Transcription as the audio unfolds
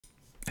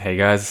Hey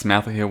guys, it's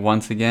Matthew here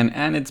once again,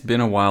 and it's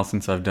been a while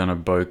since I've done a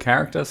bow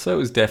character, so it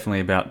was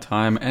definitely about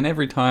time. And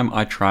every time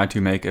I try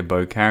to make a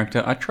bow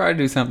character, I try to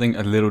do something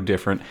a little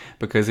different,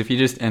 because if you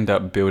just end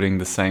up building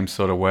the same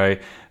sort of way,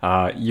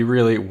 you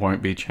really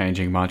won't be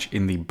changing much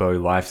in the bow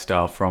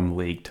lifestyle from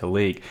league to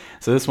league.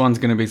 So this one's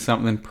going to be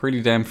something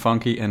pretty damn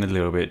funky and a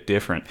little bit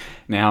different.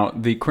 Now,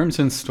 the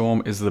Crimson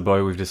Storm is the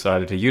bow we've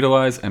decided to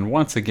utilize, and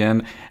once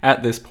again,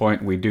 at this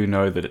point, we do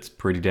know that it's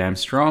pretty damn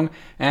strong,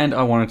 and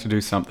I wanted to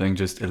do something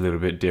just a little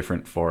bit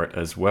different for it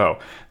as well.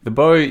 The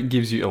bow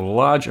gives you a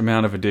large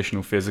amount of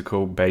additional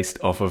physical based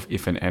off of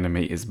if an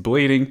enemy is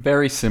bleeding,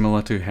 very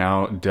similar to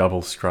how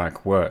double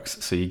strike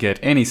works. So you get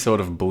any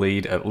sort of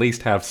bleed, at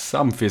least have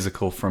some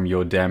physical from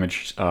your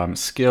damage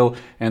skill,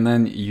 and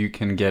then you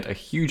can get a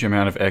huge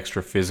amount of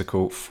extra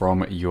physical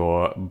from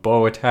your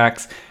bow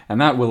attacks, and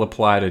that will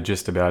apply to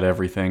just about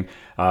everything.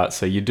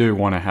 So you do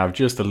want to have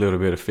just a little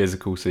bit of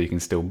physical so you can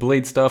still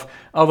bleed stuff.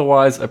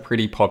 Otherwise, a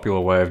pretty popular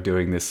way of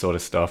doing this sort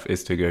of stuff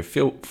is to go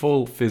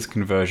full fizz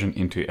conversion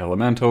into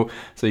elemental,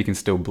 so you can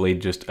still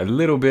bleed just a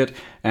little bit,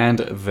 and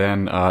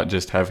then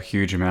just have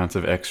huge amounts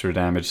of extra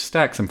damage,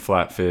 stack some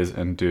flat fizz,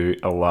 and do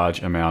a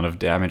large amount of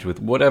damage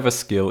with whatever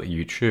skill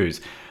you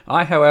choose.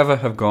 I, however,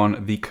 have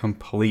gone the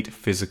complete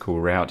physical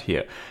route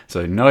here.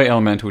 So no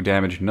elemental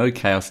damage, no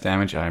chaos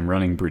damage. I am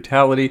running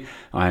brutality.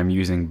 I am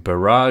using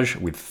Barrage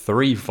with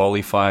 3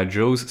 Volley fire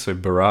jewels. So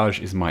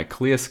Barrage is my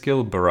clear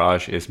skill,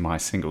 Barrage is my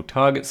single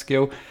target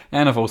skill,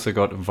 and I've also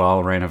got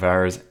Vile Rain of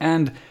Arrows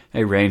and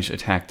a ranged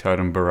attack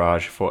totem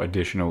Barrage for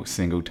additional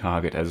single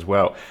target as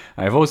well.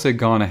 I have also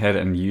gone ahead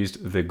and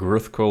used the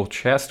Gruthcall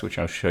chest, which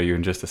I'll show you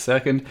in just a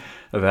second.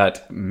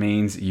 That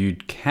means you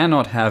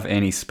cannot have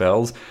any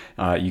spells.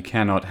 You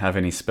cannot have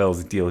any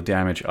spells deal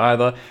damage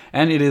either,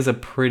 and it is a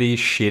pretty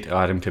shit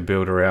item to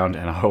build around,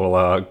 and I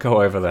will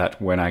go over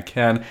that when I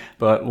can.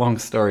 But long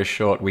story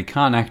short, we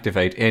can't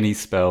activate any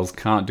spells,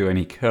 can't do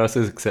any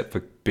curses except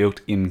for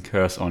built-in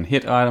curse on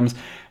hit items,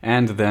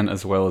 and then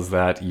as well as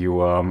that,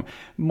 you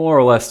more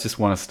or less just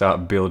want to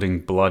start building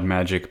blood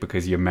magic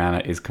because your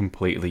mana is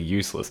completely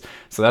useless.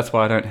 So that's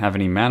why I don't have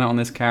any mana on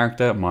this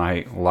character.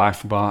 My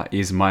life bar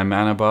is my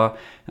mana bar.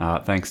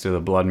 Thanks to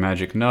the blood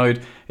magic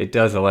node, it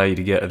does allow you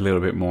to get a little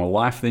bit more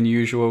life than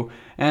usual,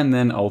 and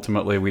then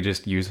ultimately we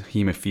just use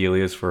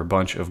hemophilias for a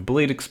bunch of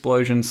bleed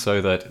explosions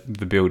so that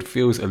the build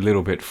feels a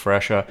little bit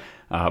fresher,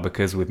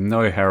 because with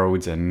no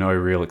heralds and no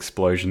real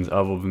explosions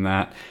other than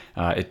that,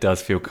 it does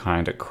feel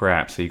kind of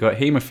crap. So you got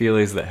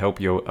hemophilias that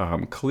help you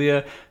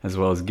clear, as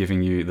well as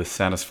giving you the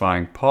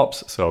satisfying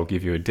pops. So I'll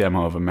give you a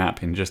demo of a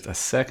map in just a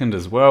second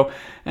as well.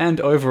 And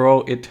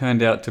overall, it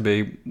turned out to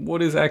be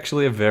what is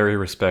actually a very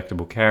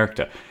respectable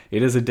character.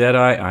 It is a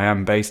Deadeye. I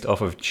am based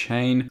off of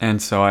Chain, and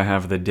so I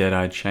have the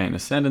Deadeye Chain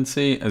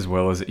Ascendancy, as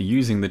well as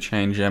using the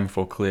Chain Gem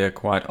for clear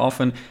quite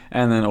often,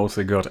 and then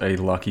also got a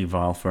Lucky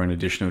Vial for an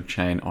additional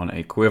chain on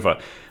a quiver.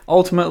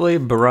 Ultimately,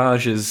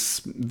 Barrage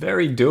is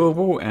very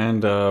doable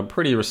and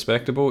pretty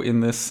respectable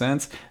in this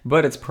sense,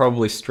 but it's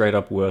probably straight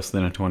up worse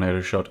than a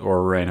Tornado Shot or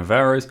a Rain of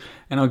Arrows,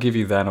 and I'll give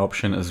you that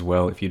option as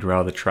well if you'd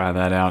rather try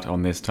that out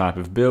on this type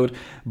of build.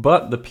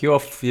 But the pure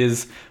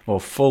fizz,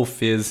 or full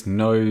fizz,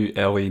 no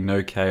LE,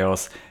 no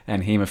chaos,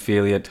 and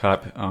hemophilia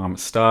type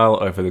style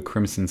over the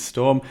Crimson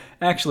Storm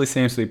actually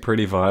seems to be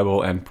pretty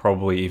viable and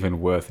probably even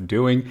worth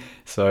doing.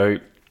 So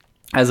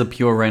as a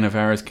pure Rain of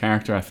Arrows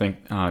character, I think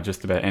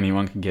just about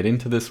anyone can get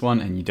into this one,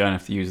 and you don't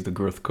have to use the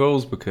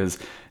Gruthcalls because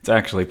it's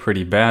actually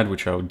pretty bad,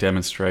 which I'll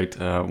demonstrate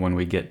when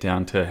we get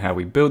down to how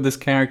we build this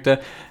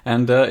character.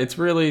 And it's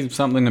really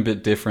something a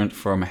bit different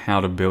from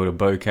how to build a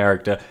bow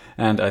character,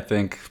 and I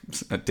think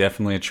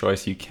definitely a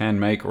choice you can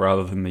make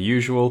rather than the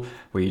usual,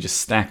 where you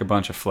just stack a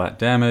bunch of flat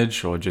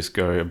damage or just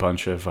go a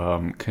bunch of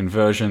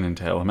conversion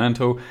into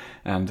elemental,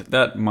 and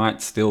that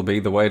might still be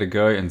the way to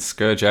go, and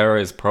Scourge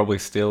Arrow is probably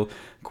still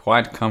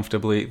quite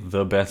comfortably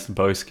the best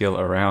bow skill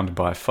around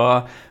by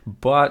far,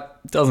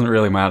 but it doesn't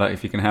really matter.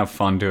 If you can have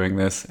fun doing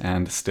this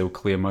and still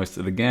clear most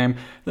of the game,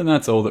 then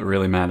that's all that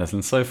really matters.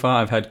 And so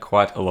far I've had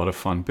quite a lot of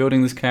fun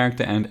building this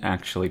character and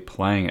actually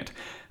playing it.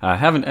 I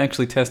haven't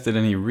actually tested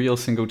any real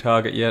single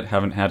target yet,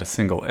 haven't had a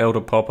single Elder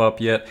pop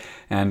up yet,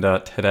 and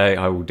today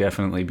I will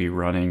definitely be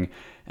running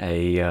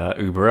a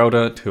Uber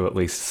Elder to at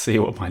least see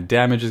what my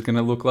damage is going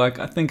to look like.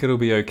 I think it'll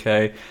be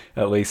okay,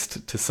 at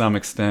least to some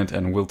extent,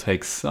 and will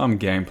take some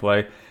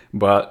gameplay,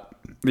 but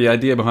the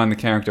idea behind the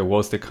character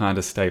was to kind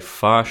of stay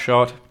far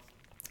shot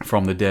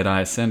from the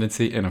Deadeye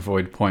Ascendancy and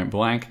avoid point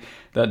blank.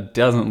 That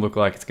doesn't look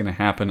like it's going to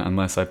happen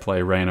unless I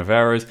play Rain of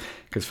Arrows,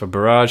 because for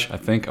Barrage, I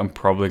think I'm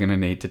probably going to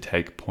need to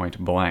take point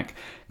blank.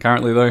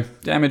 Currently though,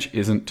 damage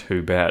isn't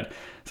too bad.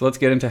 So let's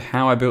get into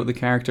how I built the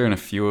character and a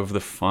few of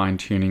the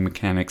fine-tuning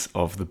mechanics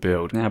of the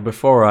build. Now,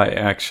 before I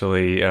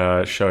actually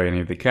show any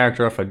of the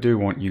character off, I do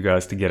want you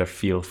guys to get a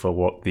feel for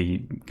what the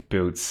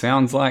build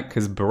sounds like,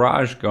 because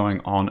Barrage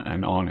going on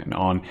and on and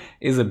on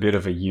is a bit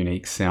of a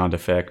unique sound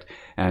effect,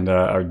 and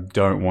I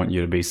don't want you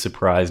to be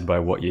surprised by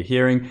what you're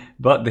hearing,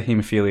 but the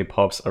hemophilia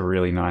pops are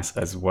really nice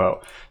as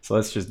well. So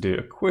let's just do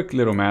a quick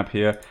little map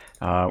here.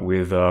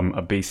 with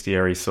a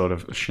bestiary sort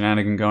of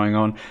shenanigan going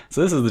on.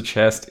 So this is the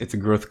chest, it's a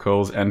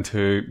Gruthkul's, and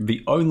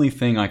the only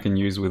thing I can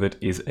use with it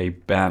is a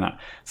banner.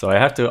 So I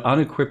have to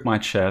unequip my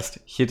chest,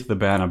 hit the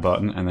banner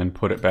button, and then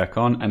put it back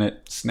on, and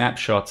it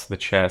snapshots the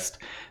chest,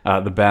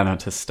 the banner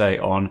to stay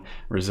on,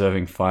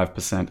 reserving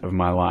 5% of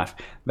my life.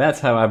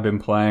 That's how I've been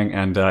playing,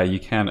 and you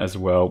can as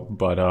well,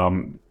 but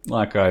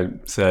like I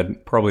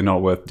said, probably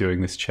not worth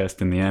doing this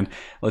chest in the end.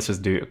 Let's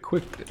just do a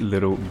quick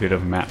little bit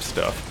of map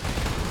stuff.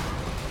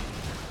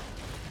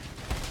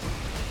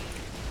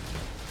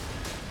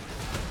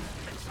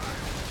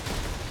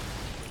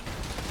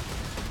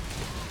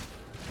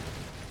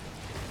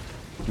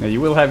 Now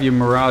you will have your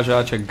Mirage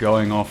Archer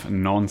going off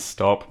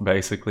non-stop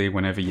basically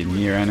whenever you're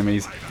near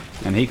enemies,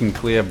 and he can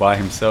clear by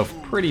himself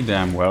pretty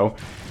damn well.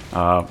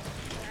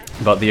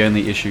 But the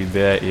only issue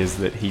there is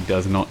that he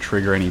does not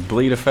trigger any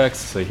bleed effects,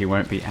 so he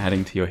won't be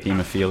adding to your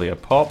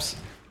hemophilia pops.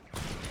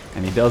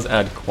 And he does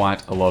add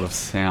quite a lot of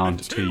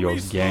sound to your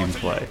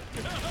gameplay,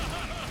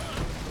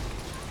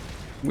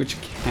 which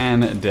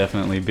can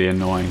definitely be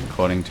annoying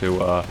according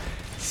to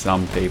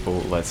some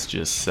people, let's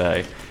just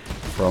say,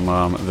 from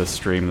the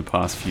stream the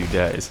past few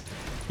days.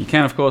 You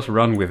can of course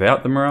run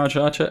without the Mirage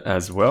Archer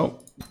as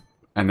well,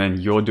 and then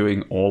you're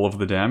doing all of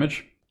the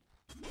damage.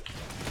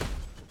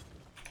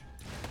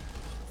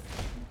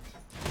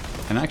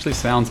 And actually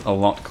sounds a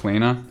lot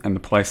cleaner, and the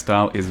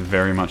playstyle is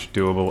very much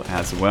doable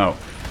as well.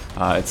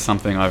 It's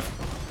something I've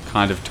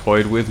kind of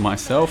toyed with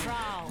myself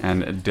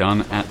and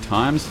done at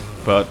times,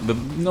 but the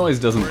noise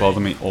doesn't bother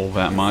me all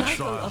that much,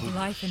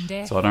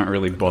 so I don't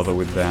really bother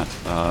with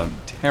that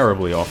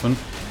terribly often.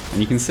 And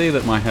you can see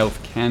that my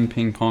health can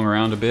ping pong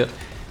around a bit,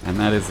 and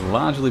that is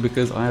largely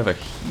because I have a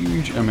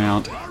huge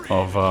amount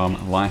of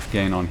life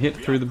gain on hit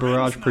through the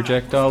barrage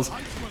projectiles,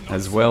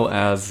 as well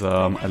as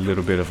a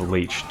little bit of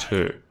leech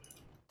too.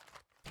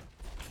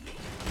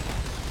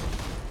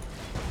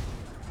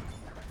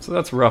 So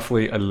that's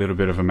roughly a little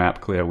bit of a map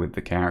clear with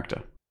the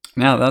character.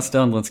 Now that's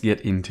done, let's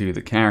get into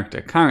the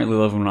character. Currently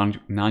level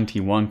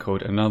 91,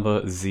 called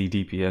another Z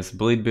DPS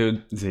bleed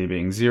build, Z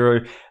being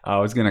 0. I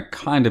was going to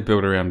kind of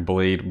build around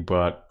bleed,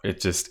 but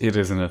it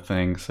isn't a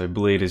thing, so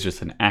bleed is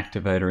just an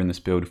activator in this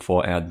build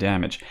for our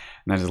damage.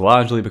 And that is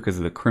largely because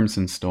of the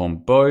Crimson Storm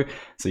bow,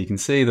 so you can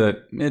see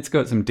that it's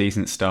got some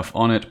decent stuff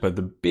on it, but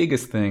the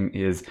biggest thing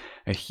is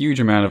a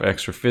huge amount of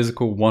extra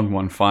physical,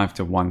 115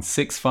 to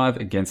 165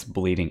 against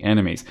bleeding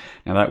enemies.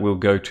 Now that will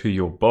go to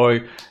your bow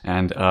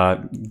and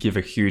give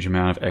a huge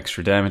amount of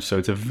extra damage, so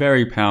it's a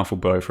very powerful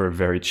bow for a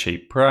very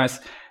cheap price.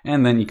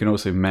 And then you can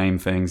also maim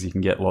things, you can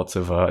get lots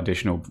of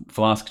additional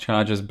flask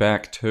charges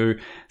back too.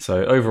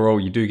 So overall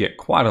you do get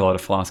quite a lot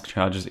of flask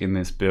charges in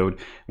this build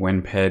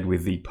when paired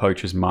with the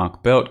Poacher's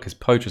Mark belt, because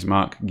Poacher's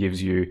Mark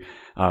gives you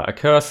a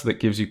curse that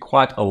gives you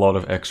quite a lot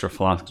of extra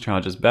flask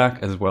charges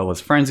back, as well as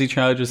frenzy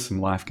charges,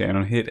 some life gain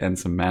on hit, and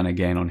some mana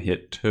gain on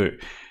hit too.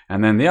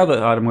 And then the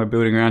other item we're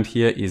building around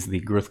here is the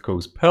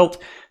Gruthkul's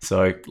Pelt.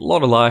 So a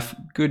lot of life,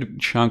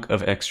 good chunk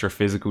of extra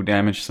physical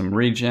damage, some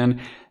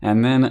regen,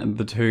 and then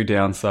the two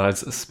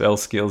downsides, spell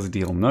skills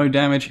deal no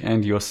damage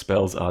and your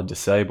spells are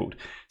disabled.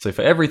 So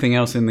for everything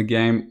else in the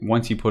game,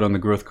 once you put on the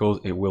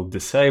Gruthkul's, it will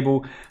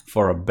disable.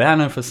 For a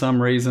banner, for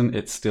some reason,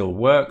 it still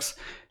works,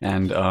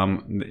 and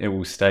it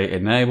will stay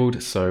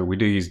enabled. So we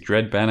do use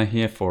Dread Banner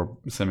here for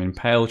some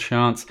Impale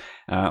chance.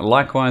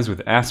 Likewise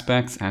with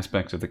Aspect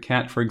of the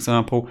cat, for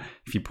example.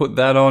 If you put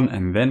that on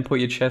and then put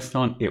your chest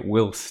on, it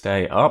will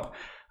stay up,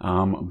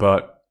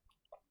 but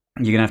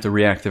you're going to have to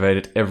reactivate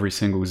it every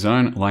single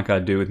zone like I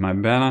do with my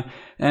banner,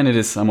 and it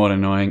is somewhat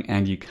annoying,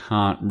 and you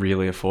can't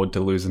really afford to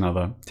lose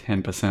another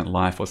 10%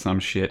 life or some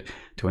shit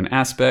to an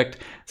Aspect.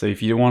 So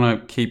if you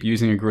want to keep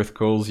using a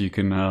Gruthkul's, you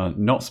can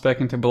not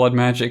spec into Blood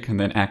Magic and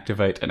then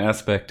activate an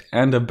Aspect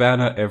and a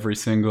banner every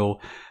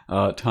single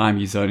time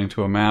you zone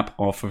into a map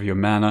off of your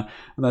mana,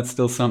 and that's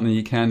still something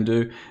you can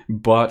do.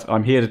 But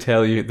I'm here to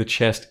tell you the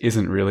chest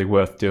isn't really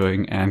worth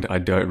doing, and I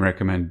don't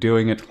recommend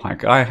doing it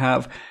like I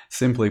have.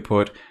 Simply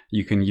put,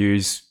 you can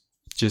use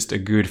just a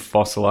good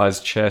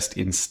fossilized chest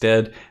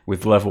instead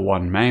with level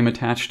 1 maim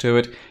attached to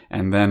it,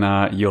 and then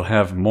you'll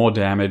have more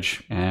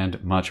damage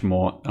and much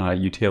more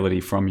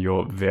utility from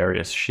your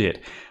various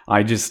shit.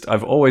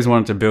 I've always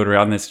wanted to build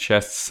around this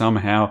chest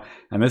somehow,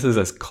 and this is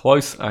as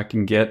close I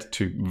can get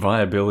to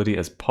viability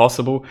as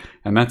possible,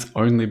 and that's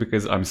only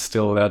because I'm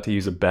still allowed to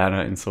use a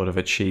banner in sort of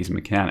a cheese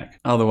mechanic.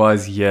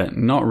 Otherwise, yeah,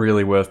 not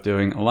really worth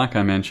doing. Like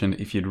I mentioned,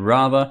 if you'd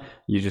rather,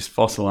 you just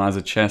fossilize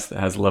a chest that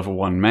has level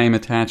 1 maim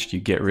attached, you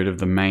get rid of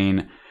the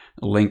main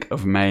link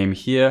of maim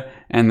here,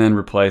 and then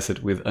replace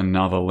it with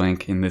another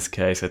link. In this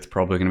case, it's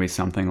probably going to be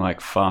something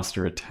like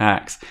faster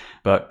attacks.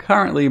 But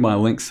currently, my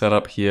link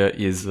setup here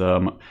is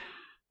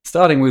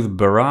starting with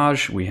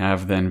Barrage, we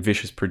have then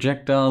Vicious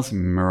Projectiles,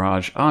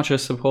 Mirage Archer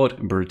support,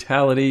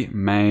 Brutality,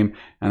 Maim,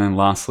 and then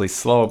lastly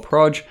Slower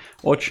Proj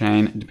or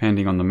Chain,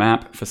 depending on the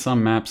map. For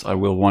some maps I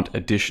will want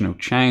additional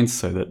chains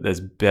so that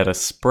there's better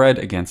spread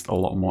against a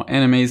lot more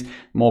enemies,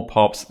 more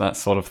pops, that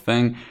sort of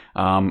thing.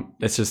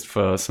 It's just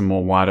for some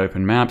more wide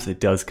open maps. It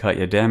does cut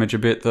your damage a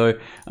bit though.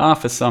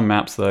 For some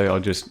maps though, I'll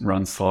just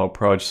run slow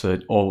proj so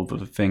that all of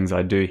the things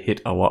I do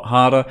hit a lot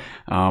harder.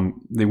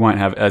 They won't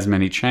have as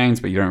many chains,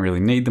 but you don't really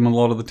need them a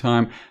lot of the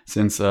time,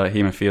 since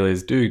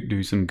hemophilias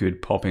do some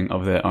good popping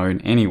of their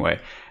own anyway.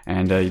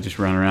 And you just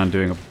run around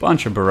doing a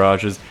bunch of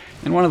barrages.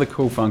 And one of the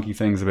cool funky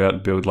things about a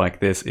build like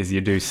this is you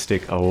do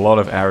stick a lot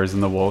of arrows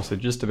in the wall, so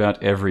just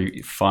about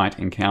every fight,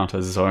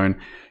 encounter, zone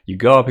you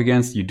go up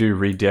against, you do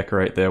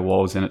redecorate their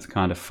walls, and it's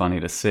kind of funny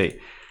to see.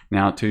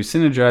 Now, to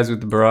synergize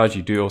with the barrage,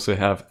 you do also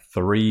have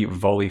 3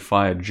 volley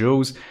fire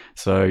jewels,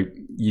 so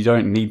you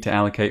don't need to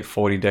allocate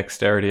 40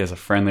 dexterity as a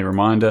friendly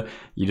reminder.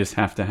 You just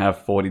have to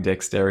have 40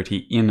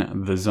 dexterity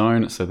in the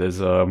zone. So there's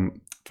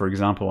for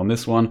example, on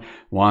this one,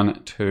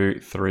 1,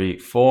 2, 3,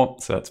 4,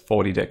 so that's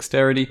 40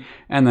 dexterity,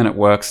 and then it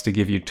works to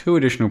give you 2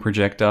 additional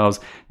projectiles.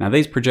 Now,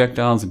 these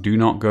projectiles do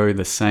not go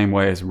the same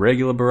way as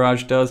regular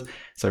barrage does.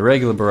 So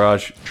regular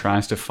barrage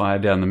tries to fire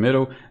down the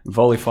middle,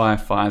 volley fire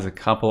fires a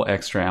couple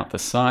extra out the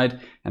side,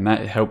 and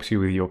that helps you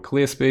with your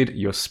clear speed,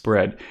 your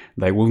spread.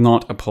 They will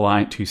not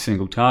apply to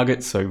single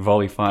targets, so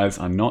volley fires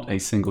are not a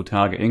single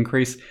target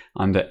increase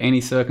under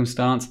any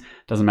circumstance.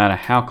 Doesn't matter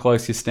how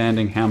close you're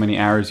standing, how many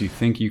arrows you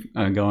think you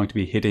are going to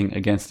be hitting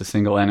against a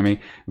single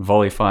enemy,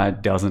 volley fire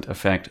doesn't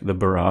affect the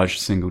barrage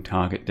single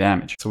target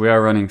damage. So we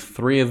are running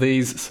 3 of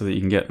these so that you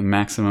can get the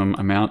maximum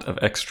amount of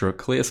extra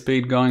clear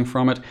speed going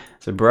from it.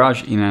 So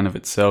barrage in and of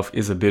itself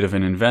is a bit of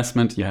an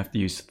investment. You have to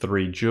use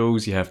 3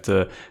 jewels, you have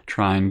to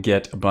try and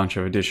get a bunch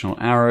of additional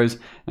arrows,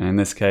 and in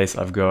this case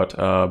I've got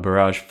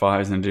barrage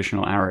fires an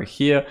additional arrow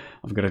here,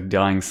 I've got a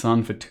dying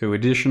sun for 2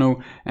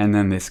 additional, and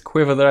then this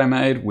quiver that I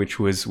made, which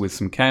was with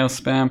some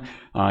chaos spam.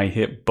 I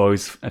hit bow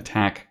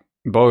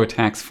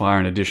attacks fire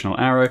an additional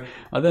arrow.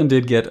 I then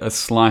did get a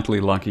slightly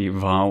lucky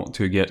vial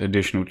to get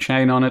additional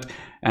chain on it,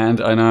 and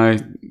I know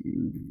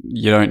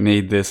you don't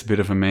need this, bit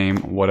of a meme,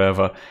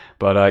 whatever,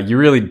 but you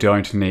really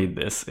don't need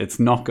this. It's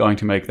not going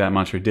to make that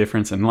much of a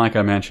difference, and like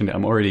I mentioned,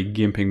 I'm already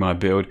gimping my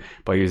build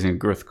by using a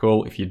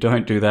Grithcall. If you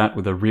don't do that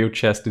with a real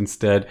chest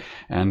instead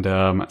and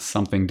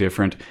something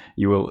different,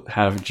 you will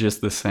have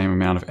just the same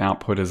amount of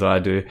output as I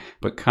do,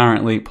 but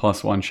currently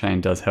 +1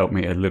 chain does help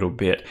me a little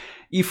bit.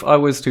 If I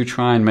was to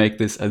try and make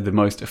this the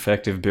most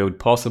effective build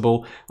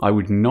possible, I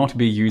would not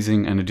be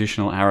using an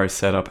additional arrow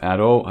setup at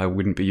all. I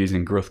wouldn't be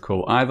using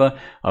Grithcall either.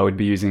 I would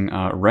be using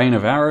Rain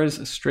of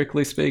Arrows,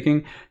 strictly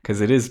speaking,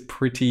 because it is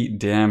pretty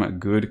damn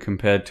good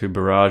compared to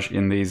Barrage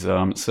in these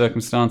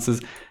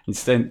circumstances.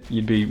 Instead,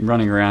 you'd be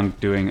running around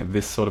doing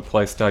this sort of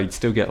playstyle. You'd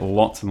still get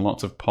lots and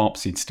lots of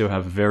pops. You'd still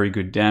have very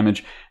good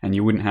damage, and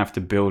you wouldn't have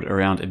to build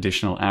around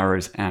additional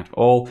arrows at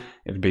all.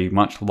 It'd be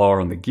much lower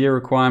on the gear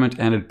requirement,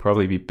 and it'd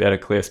probably be better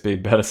clear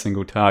speed, better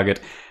single target,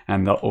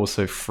 and they'll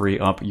also free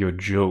up your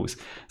jewels.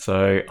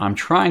 So I'm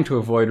trying to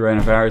avoid Rain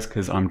of Arrows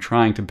because I'm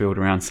trying to build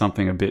around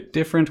something a bit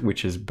different,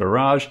 which is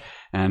Barrage,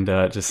 and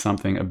just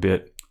something a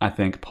bit, I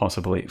think,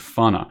 possibly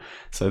funner.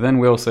 So then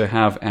we also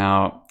have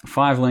our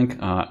 5-link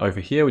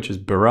over here, which is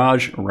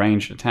Barrage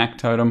Ranged Attack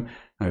Totem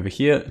over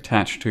here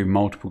attached to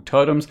multiple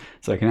totems.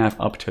 So I can have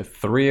up to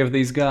 3 of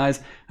these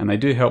guys, and they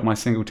do help my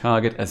single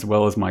target as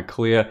well as my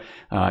clear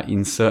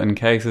in certain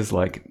cases,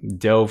 like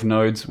delve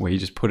nodes where you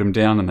just put them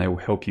down and they will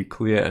help you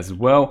clear as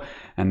well.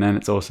 And then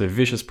it's also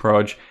vicious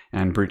proj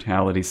and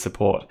brutality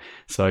support.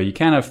 So you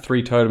can have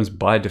 3 totems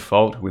by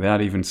default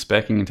without even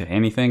speccing into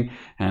anything,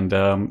 and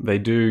they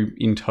do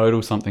in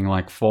total something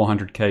like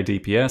 400k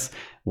DPS,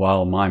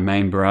 while my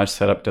main barrage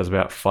setup does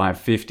about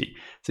 550.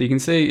 So you can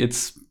see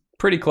it's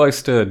pretty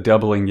close to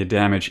doubling your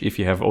damage if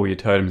you have all your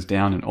totems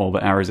down and all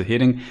the arrows are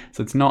hitting,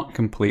 so it's not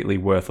completely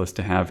worthless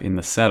to have in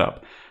the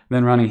setup.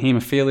 Then running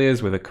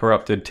hemophilias with a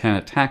corrupted 10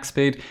 attack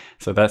speed,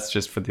 so that's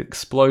just for the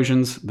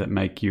explosions that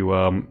make you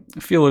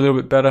feel a little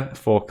bit better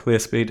for clear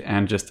speed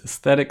and just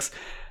aesthetics.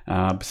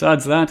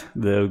 Besides that,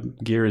 the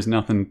gear is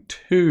nothing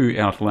too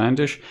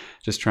outlandish,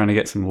 just trying to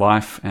get some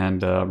life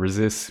and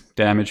resist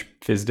damage,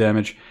 fizz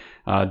damage.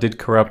 Did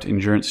corrupt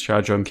endurance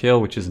charge on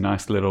kill, which is a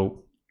nice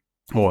little,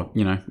 or,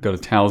 you know, got a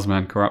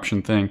talisman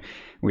corruption thing,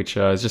 which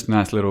is just a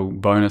nice little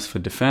bonus for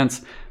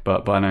defense,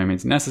 but by no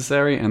means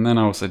necessary. And then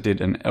I also did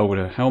an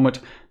Elder Helmet,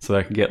 so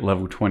I can get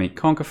level 20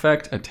 Conk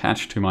effect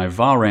attached to my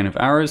Var Rain of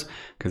Arrows,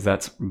 because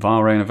that's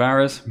Var Rain of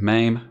Arrows,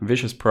 Maim,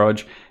 Vicious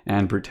Proj,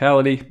 and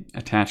Brutality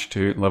attached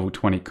to level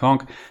 20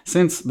 Conk.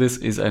 Since this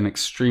is an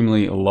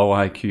extremely low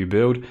IQ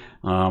build,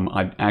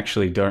 I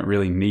actually don't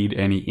really need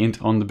any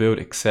int on the build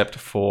except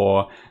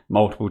for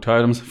multiple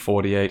totems,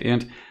 48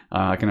 int.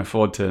 I can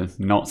afford to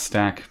not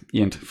stack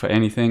int for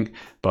anything,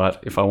 but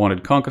if I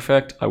wanted Conk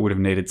effect, I would have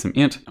needed some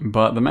int.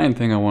 But the main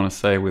thing I want to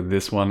say with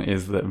this one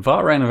is that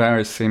Var Rain of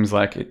Arrows seems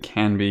like it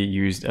can be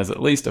used as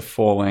at least a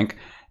 4-link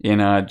in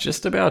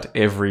just about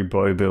every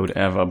bow build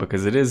ever,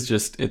 because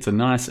it's a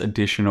nice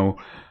additional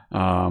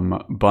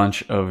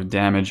bunch of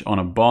damage on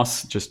a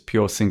boss, just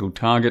pure single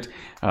target,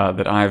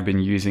 that I have been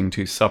using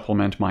to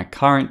supplement my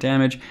current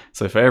damage.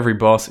 So for every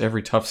boss,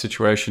 every tough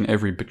situation,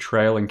 every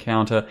betrayal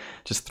encounter,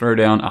 just throw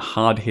down a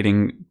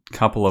hard-hitting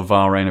couple of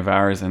Rain of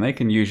Arrows, and they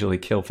can usually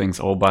kill things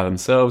all by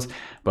themselves,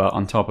 but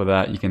on top of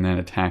that you can then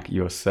attack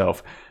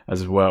yourself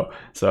as well.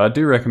 So I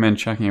do recommend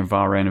chucking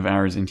a Rain of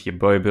Arrows into your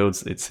bow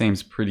builds. It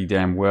seems pretty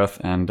damn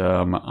worth, and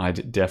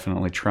I'd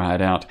definitely try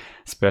it out,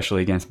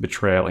 especially against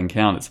betrayal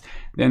encounters.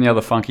 Then the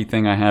other funky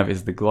thing I have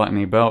is the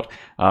Gluttony Belt.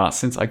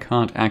 Since I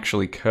can't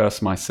actually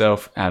curse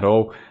myself at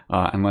all,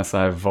 unless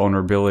I have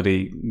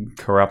vulnerability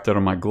corrupted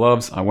on my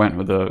gloves, I went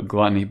with the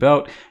Gluttony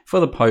Belt for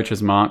the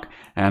Poacher's Mark,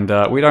 and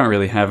we don't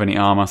really have any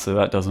armor, so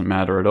that doesn't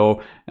matter at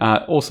all.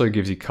 Also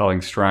gives you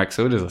Culling Strike,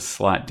 so it is a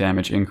slight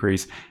damage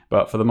increase,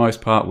 but for the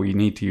most part we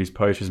need to use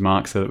Poacher's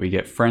Mark so that we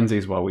get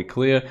frenzies while we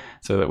clear,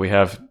 so that we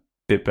have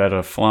bit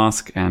better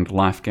flask and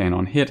life gain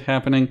on hit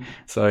happening.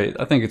 So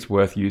I think it's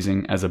worth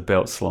using as a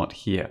belt slot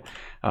here.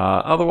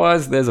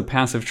 Otherwise, there's a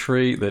passive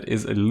tree that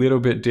is a little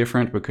bit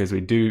different because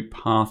we do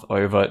path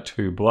over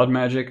to blood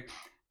magic.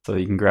 So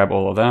you can grab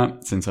all of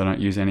that since I don't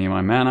use any of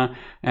my mana.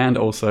 And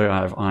also I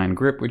have Iron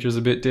Grip, which is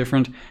a bit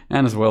different.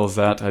 And as well as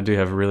that, I do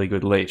have really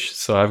good leech.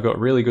 So I've got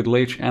really good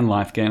leech and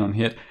life gain on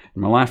hit.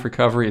 And my life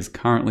recovery is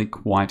currently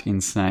quite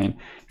insane.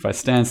 If I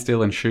stand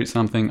still and shoot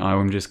something,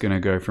 I'm just going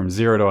to go from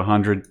 0 to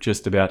 100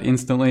 just about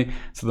instantly.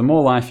 So the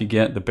more life you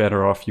get, the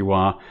better off you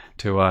are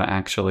to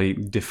actually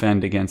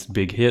defend against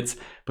big hits,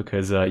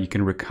 because you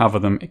can recover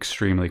them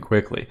extremely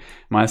quickly.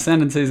 My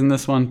ascendancies in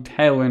this one,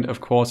 Tailwind,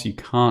 of course, you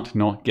can't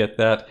not get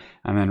that.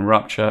 And then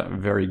Rupture,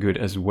 very good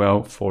as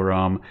well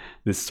for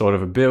this sort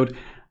of a build.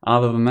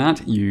 Other than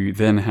that, you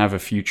then have a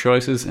few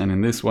choices, and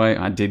in this way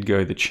I did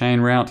go the chain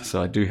route,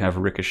 so I do have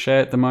Ricochet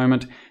at the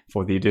moment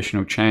for the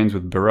additional chains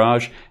with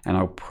Barrage, and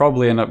I'll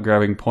probably end up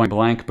grabbing Point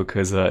Blank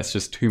because it's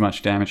just too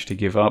much damage to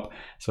give up,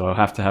 so I'll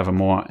have to have a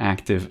more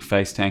active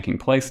face tanking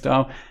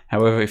playstyle.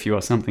 However, if you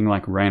are something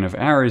like Rain of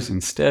Arrows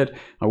instead,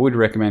 I would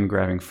recommend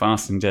grabbing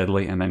Fast and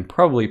Deadly and then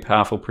probably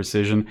Powerful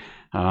Precision,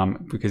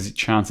 because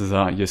chances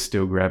are you're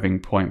still grabbing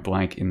Point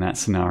Blank in that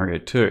scenario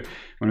too.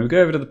 When we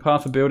go over to the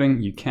path of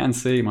building, you can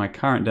see my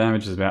current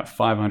damage is about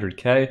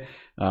 500k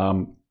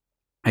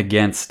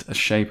against a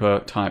Shaper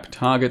type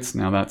targets.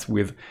 Now that's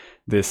with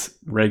this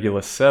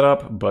regular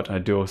setup, but I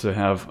do also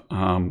have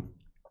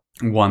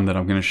one that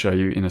I'm going to show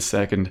you in a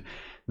second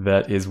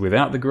that is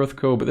without the Growth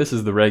Core, but this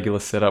is the regular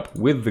setup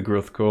with the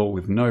Growth Core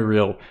with no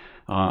real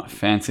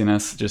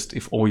fanciness. Just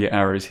if all your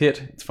arrows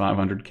hit, it's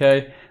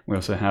 500k. We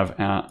also have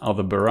our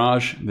other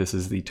Barrage. This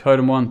is the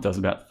totem one, does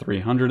about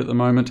 300 at the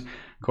moment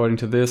according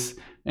to this,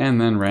 and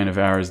then Rain of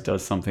Arrows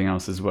does something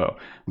else as well.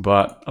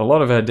 But a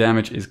lot of our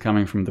damage is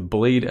coming from the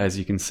bleed, as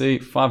you can see,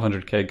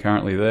 500k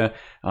currently there.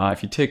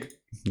 If you tick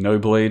no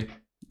bleed,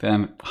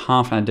 then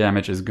half our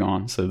damage is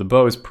gone. So the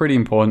bow is pretty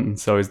important, and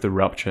so is the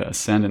Rupture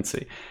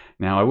Ascendancy.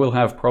 Now I will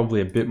have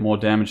probably a bit more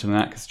damage than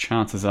that because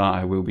chances are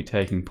I will be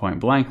taking Point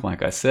Blank,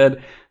 like I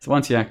said. So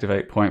once you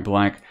activate Point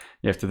Blank,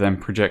 you have to then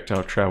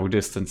projectile travel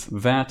distance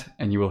that,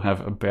 and you will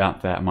have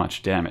about that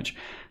much damage.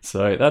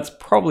 So that's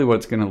probably what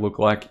it's going to look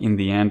like in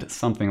the end,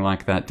 something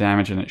like that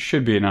damage, and it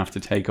should be enough to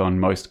take on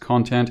most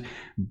content.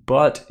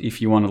 But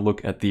if you want to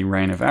look at the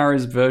Rain of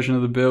Arrows version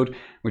of the build,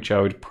 which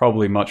I would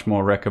probably much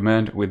more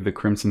recommend with the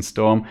Crimson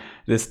Storm,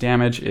 this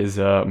damage is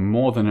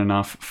more than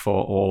enough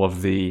for all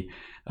of the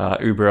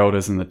Uber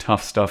Elders and the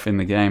tough stuff in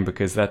the game,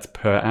 because that's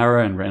per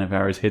arrow, and Rain of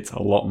Arrows hits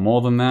a lot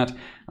more than that.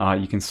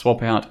 You can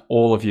swap out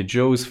all of your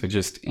jewels for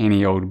just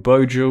any old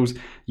bow jewels.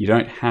 You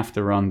don't have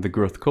to run the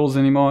Growth Calls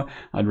anymore.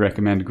 I'd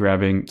recommend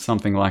grabbing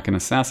something like an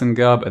Assassin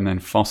Garb and then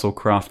fossil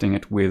crafting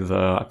it with,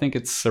 I think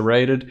it's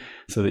serrated,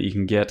 so that you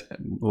can get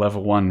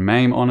level 1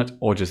 Maim on it,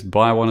 or just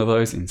buy one of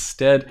those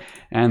instead,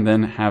 and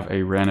then have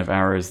a Rain of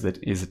Arrows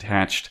that is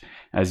attached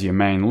as your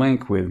main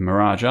link with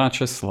Mirage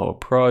Archer, Slower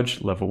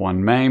Proj, level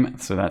 1 Maim,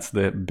 so that's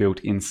the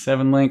built-in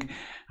 7 link,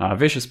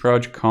 Vicious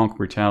Proj, Conk,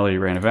 Brutality,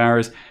 Rain of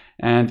Arrows,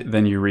 and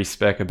then you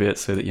respec a bit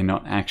so that you're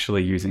not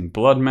actually using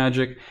blood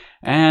magic,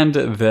 and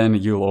then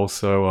you'll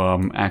also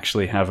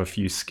actually have a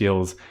few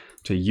skills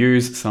to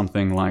use,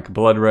 something like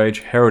Blood Rage,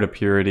 Herald of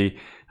Purity.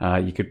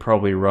 You could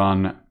probably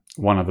run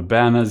one of the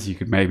banners, you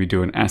could maybe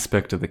do an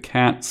aspect of the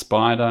cat,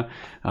 spider.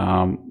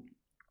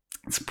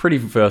 It's pretty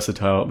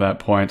versatile at that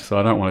point, so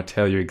I don't want to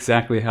tell you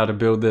exactly how to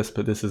build this,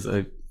 but this is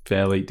a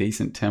fairly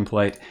decent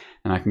template,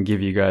 and I can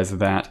give you guys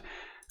that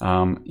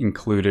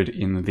included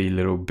in the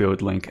little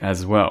build link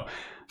as well.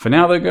 For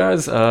now though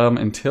guys,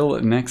 until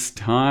next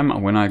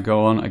time when I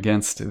go on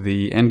against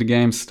the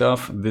endgame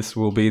stuff, this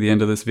will be the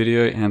end of this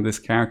video and this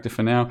character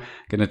for now.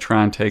 Gonna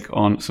try and take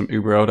on some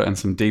Uber Elder and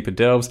some deeper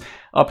delves.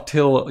 Up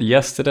till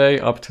yesterday,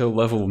 up till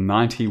level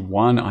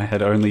 91, I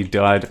had only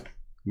died,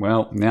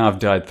 well, now I've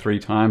died 3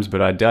 times,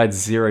 but I died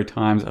 0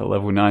 times at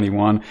level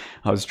 91.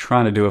 I was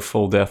trying to do a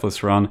full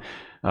deathless run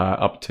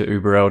up to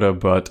Uber Elder,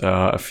 but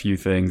a few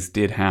things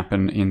did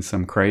happen in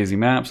some crazy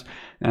maps,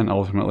 and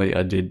ultimately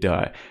I did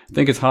die. I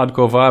think it's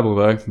hardcore viable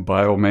though,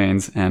 by all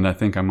means, and I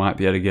think I might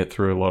be able to get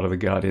through a lot of the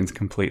Guardians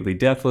completely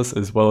deathless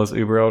as well as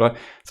Uber Elder,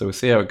 so we'll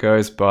see how it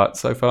goes, but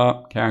so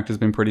far, character's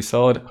been pretty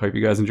solid. Hope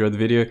you guys enjoyed the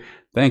video.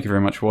 Thank you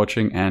very much for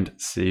watching, and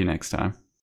see you next time.